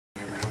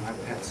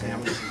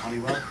Salmon from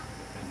Honeywell.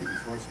 I've been here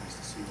before, it's nice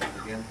to see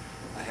you again.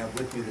 I have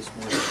with me this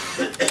morning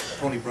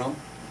Tony Brum.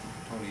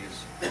 Tony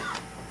is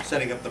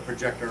setting up the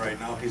projector right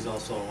now. He's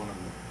also one of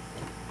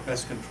the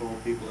best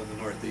controlled people in the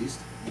Northeast,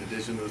 in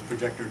addition to his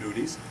projector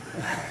duties.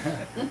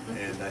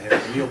 And I have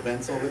Anil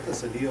Benzel with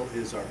us. Anil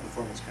is our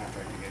performance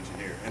contracting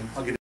engineer. And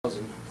I'll get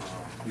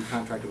we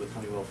contracted with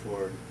Honeywell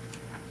for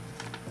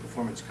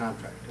performance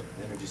contract,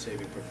 energy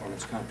saving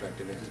performance contract,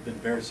 and it has been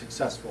very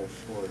successful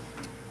for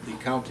the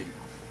county.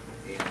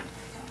 And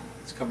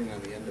it's coming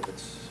on the end of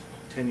its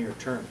 10-year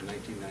term to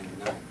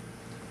 1999.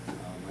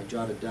 I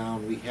jotted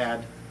down, we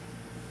had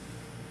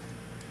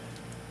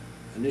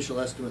initial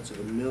estimates of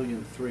 $1.3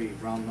 million,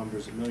 round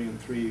numbers, $1.3 million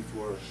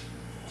for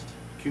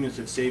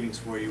cumulative savings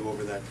for you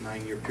over that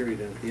 9-year period.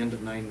 And at the end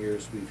of 9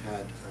 years, we've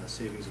had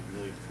savings of $1.4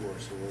 million,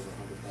 so over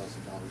 $100,000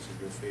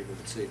 in your favor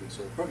with savings.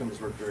 So the program has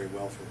worked very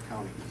well for the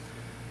county.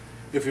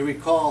 If you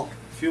recall,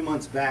 a few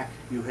months back,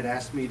 you had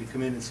asked me to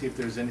come in and see if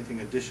there's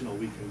anything additional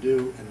we can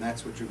do, and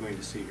that's what you're going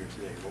to see here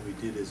today. What we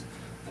did is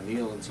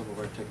Anil and some of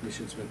our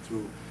technicians went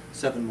through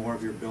 7 more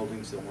of your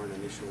buildings that weren't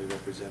initially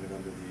represented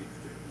under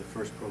the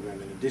first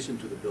program, in addition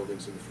to the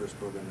buildings in the first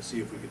program, to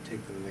see if we could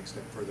take them the next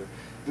step further.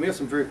 And we have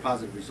some very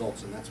positive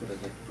results, and that's what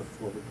I'd like to put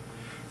forward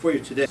for you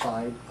today.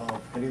 Side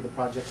of any of the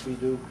projects we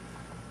do,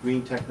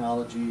 green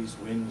technologies,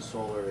 wind,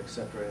 solar,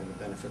 etc., and the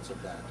benefits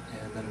of that.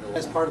 And then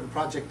as part of the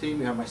project team,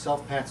 we have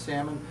myself, Pat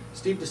Salmon.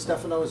 Steve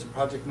DiStefano is a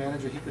project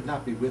manager. He could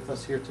not be with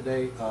us here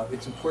today.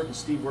 It's important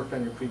Steve worked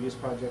on your previous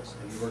projects,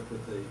 and he worked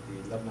with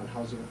the Lebanon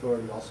Housing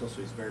Authority also,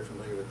 so he's very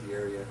familiar with the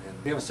area.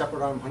 And we have a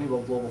separate arm,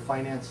 Honeywell Global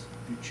Finance.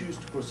 If you choose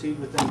to proceed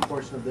with any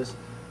portion of this,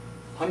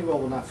 Honeywell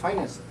will not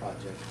finance the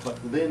project, but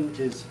Lynn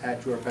is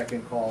at your beck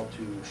and call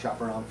to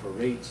shop around for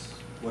rates,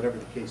 whatever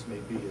the case may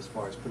be as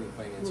far as putting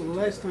financing. Well,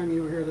 the last time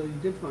you were here, though, you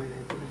did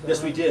finance it.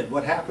 Yes, we did.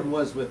 What happened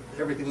was with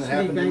everything that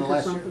happened in the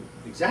last year.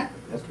 Exactly.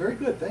 That's very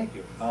good. Thank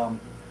you.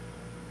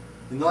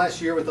 In the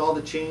last year, with all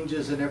the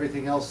changes and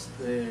everything else,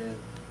 the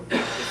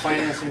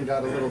financing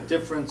got a little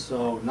different.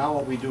 So now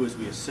what we do is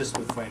we assist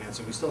with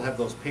financing. We still have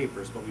those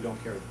papers, but we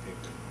don't carry the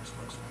paper anymore as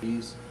far as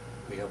fees.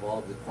 We have all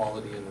of the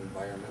quality and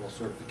environmental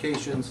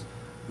certifications.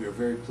 We are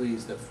very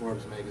pleased that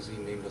Forbes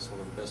magazine named us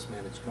one of the best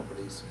managed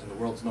companies and the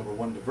world's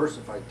 #1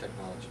 diversified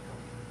technology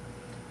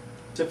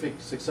company. Specific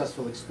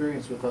successful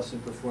experience with us in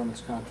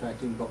performance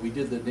contracting, but we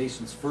did the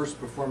nation's first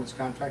performance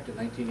contract in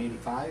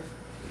 1985.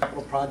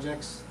 Capital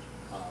projects,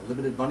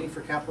 limited money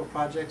for capital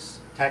projects,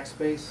 tax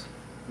base,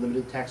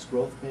 limited tax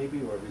growth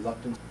maybe, or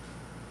reluctant.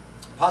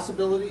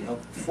 Possibility of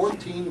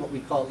 14 what we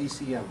call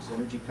ECMs,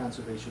 energy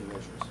conservation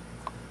measures.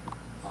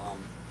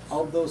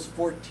 Of those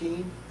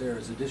 14, there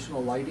is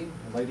additional lighting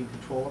and lighting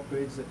control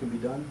upgrades that can be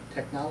done.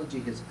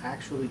 Technology has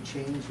actually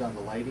changed on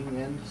the lighting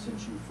end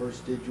since you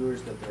first did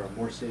yours, that there are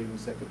more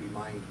savings that can be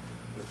mined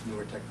with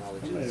newer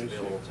technology that's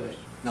available today.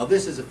 Now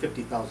this is a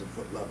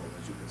 50,000-foot level,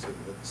 as you can see,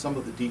 but some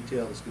of the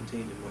detail is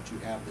contained in what you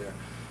have there.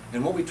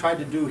 And what we tried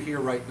to do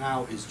here right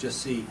now is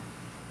just see,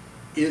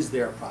 is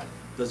there a project?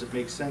 Does it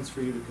make sense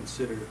for you to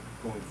consider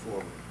going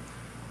forward?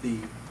 The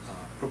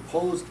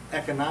proposed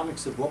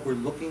economics of what we're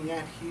looking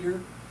at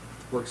here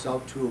works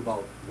out to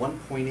about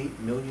 $1.8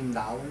 million,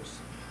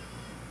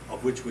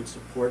 of which would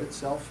support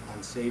itself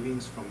on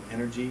savings from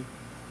energy,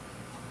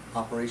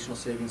 operational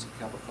savings, and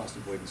capital cost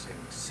avoidance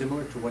savings,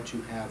 similar to what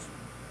you have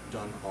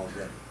done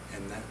already.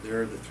 And that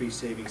there are the 3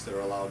 savings that are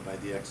allowed by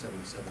the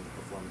X77, the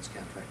performance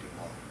contracting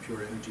law: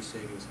 pure energy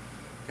savings,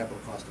 capital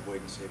cost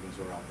avoidance savings,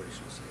 or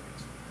operational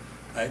savings.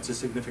 It's a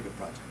significant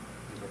project.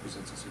 It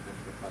represents a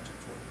significant project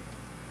for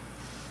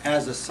you.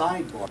 As a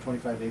sidebar,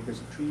 25 acres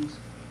of trees,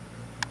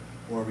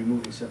 or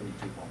removing 72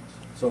 homes.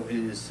 So it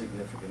is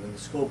significant. In the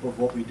scope of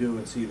what we do,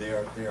 and see, they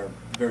are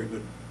very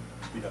good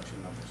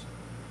reduction numbers.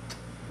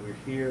 We're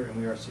here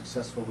and we are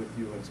successful with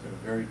you, and it's been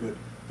a very good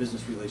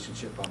business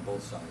relationship on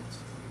both sides.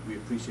 We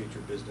appreciate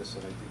your business,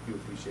 and I think you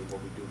appreciate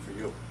what we do for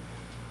you.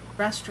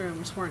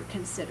 Restrooms weren't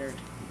considered.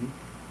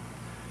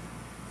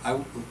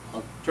 I'll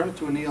turn it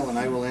to Anil, and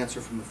I will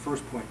answer from the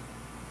first point.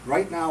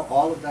 Right now,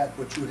 all of that,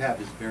 what you have,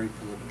 is very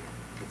preliminary.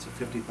 It's a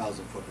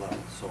 50,000-foot level.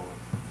 So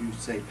if you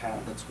say,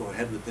 Pat, let's go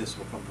ahead with this,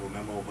 we'll come to a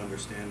memo of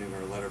understanding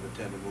or a letter of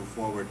intent and move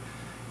forward.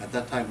 At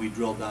that time, we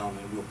drill down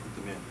and we'll put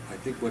them in. I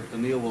think what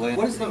Anil will answer.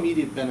 What is the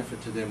immediate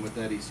benefit to them with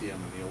that ECM,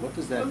 Anil? What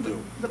does that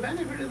do? The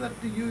benefit is that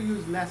you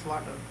use less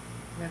water.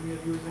 When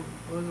you're using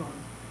ozone,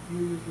 you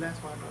use less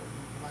water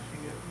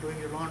doing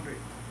your laundry.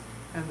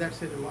 And that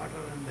saves the water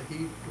and the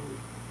heat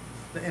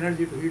the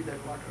energy to heat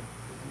that water.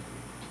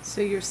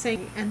 So you're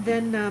saying, and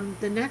then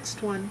the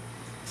next one,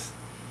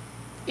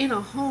 in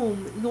a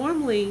home,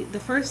 normally the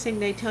first thing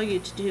they tell you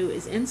to do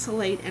is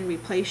insulate and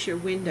replace your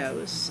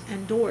windows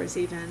and doors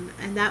even,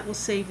 and that will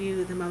save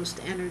you the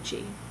most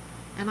energy.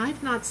 And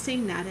I've not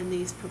seen that in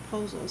these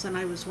proposals, and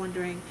I was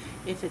wondering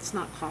if it's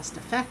not cost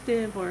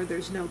effective or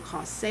there's no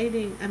cost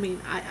saving. I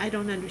mean, I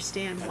don't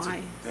understand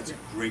why. That's a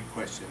great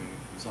question, and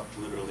it comes up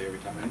literally every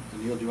time.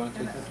 Anil, do you want to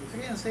take that?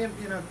 Again, same,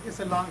 it's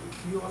a long,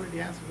 you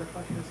already answered the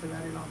question, it's a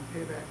very long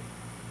payback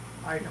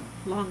item.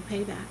 Long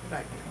payback.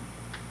 Right.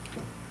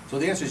 So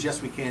the answer is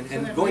yes, we can, So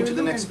and that going we to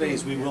the will next look into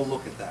phase, it, we will yes.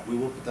 look at that. We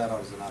will put that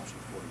out as an option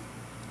for you.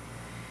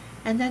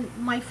 And then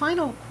my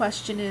final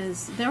question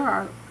is, there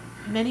are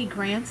many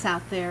grants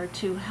out there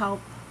to help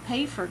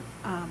pay for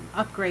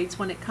upgrades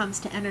when it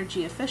comes to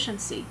energy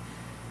efficiency.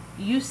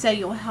 You say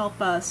you'll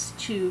help us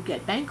to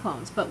get bank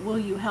loans, but will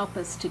you help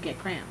us to get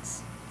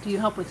grants? Do you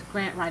help with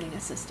grant writing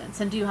assistance?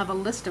 And do you have a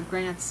list of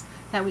grants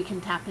that we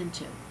can tap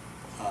into?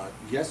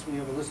 Yes, we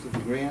have a list of the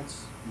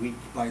grants.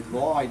 By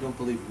law, I don't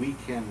believe we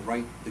can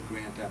write the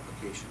grant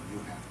application. You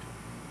have to.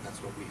 That's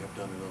what we have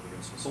done in other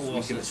instances. We'll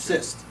We can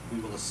assist. We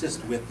will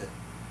assist with it.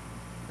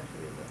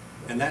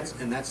 And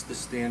that's the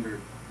standard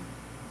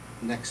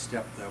next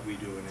step that we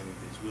do in any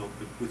of these.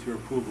 With your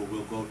approval,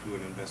 we'll go to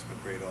an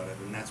investment grade audit,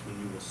 and that's when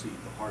you will see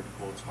the hard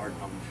quotes, hard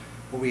numbers.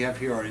 What we have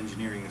here are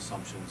engineering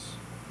assumptions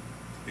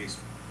based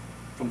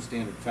from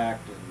standard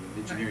fact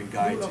and engineering Right.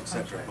 guides, Rule of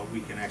etc. thumb, right. But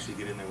we can actually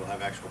get in there, we'll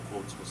have actual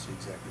quotes, we'll see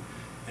exactly,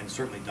 and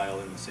certainly dial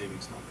in the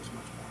savings numbers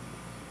much more.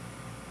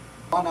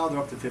 Well, now they're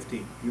up to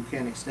 15. You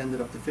can extend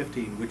it up to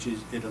 15, which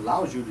is, it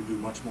allows you to do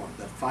much more.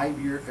 That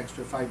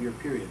extra 5-year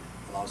period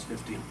allows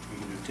 15. We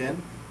can do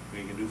 10,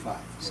 we can do 5.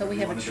 So whatever we you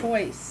have a wanna do.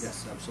 choice.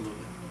 Yes,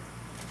 absolutely.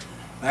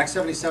 Act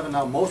 77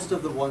 now, most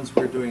of the ones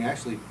we're doing,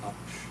 actually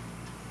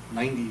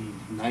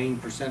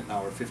 99%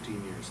 now are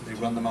 15 years. They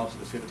run them out to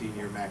the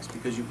 15-year max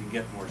because you can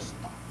get more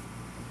stuff.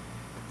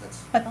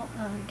 That's, But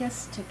I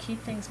guess to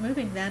keep things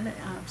moving then,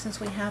 since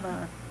we have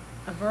a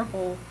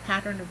verbal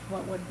pattern of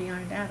what would be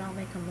ironed out, I'll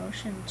make a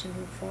motion to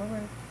move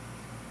forward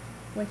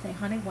with a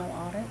Honeywell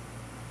audit.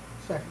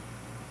 Second.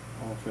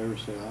 All in favor,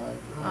 say aye.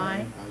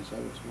 Aye. Ayes have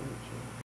it, so ordered, sir.